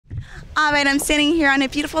All right, I'm standing here on a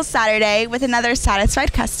beautiful Saturday with another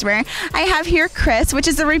satisfied customer. I have here Chris, which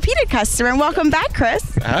is a repeated customer. Welcome back,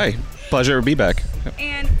 Chris. Hi, pleasure to be back.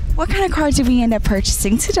 And what kind of car did we end up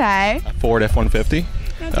purchasing today? A Ford F-150.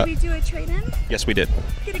 Now, did we do a trade-in? Yes, we did.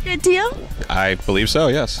 Get a good deal? I believe so,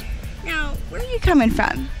 yes. Now, where are you coming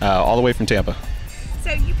from? All the way from Tampa.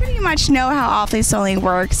 So you pretty much know how off-lease only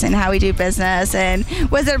works and how we do business. And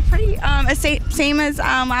was it pretty same as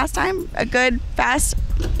last time? A good, fast,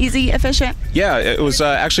 easy, efficient? Yeah, it was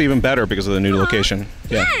actually even better because of the new location.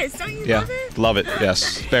 Yeah. Yes, don't you love it? Love it,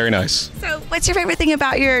 yes. Very nice. So what's your favorite thing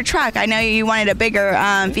about your truck? I know you wanted a bigger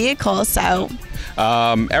vehicle, so...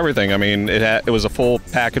 Everything. I mean, it was a full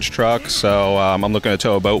package truck, so I'm looking to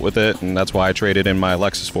tow a boat with it, and that's why I traded in my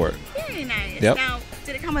Lexus for it. Very nice. Yep. Now,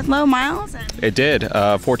 did it come with low miles? It did.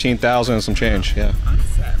 14,000 and some change, yeah.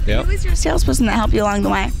 Awesome. Yep. Who was your salesperson that helped you along the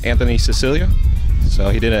way? Anthony Cecilia. So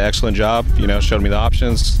he did an excellent job, showed me the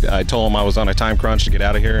options. I told him I was on a time crunch to get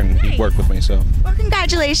out of here, and he worked with me, so. Well,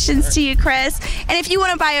 congratulations to you, Chris. And if you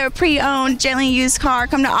want to buy a pre-owned, gently used car,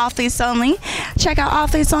 come to Off Lease Only. Check out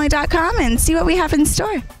offleaseonly.com and see what we have in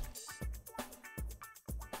store.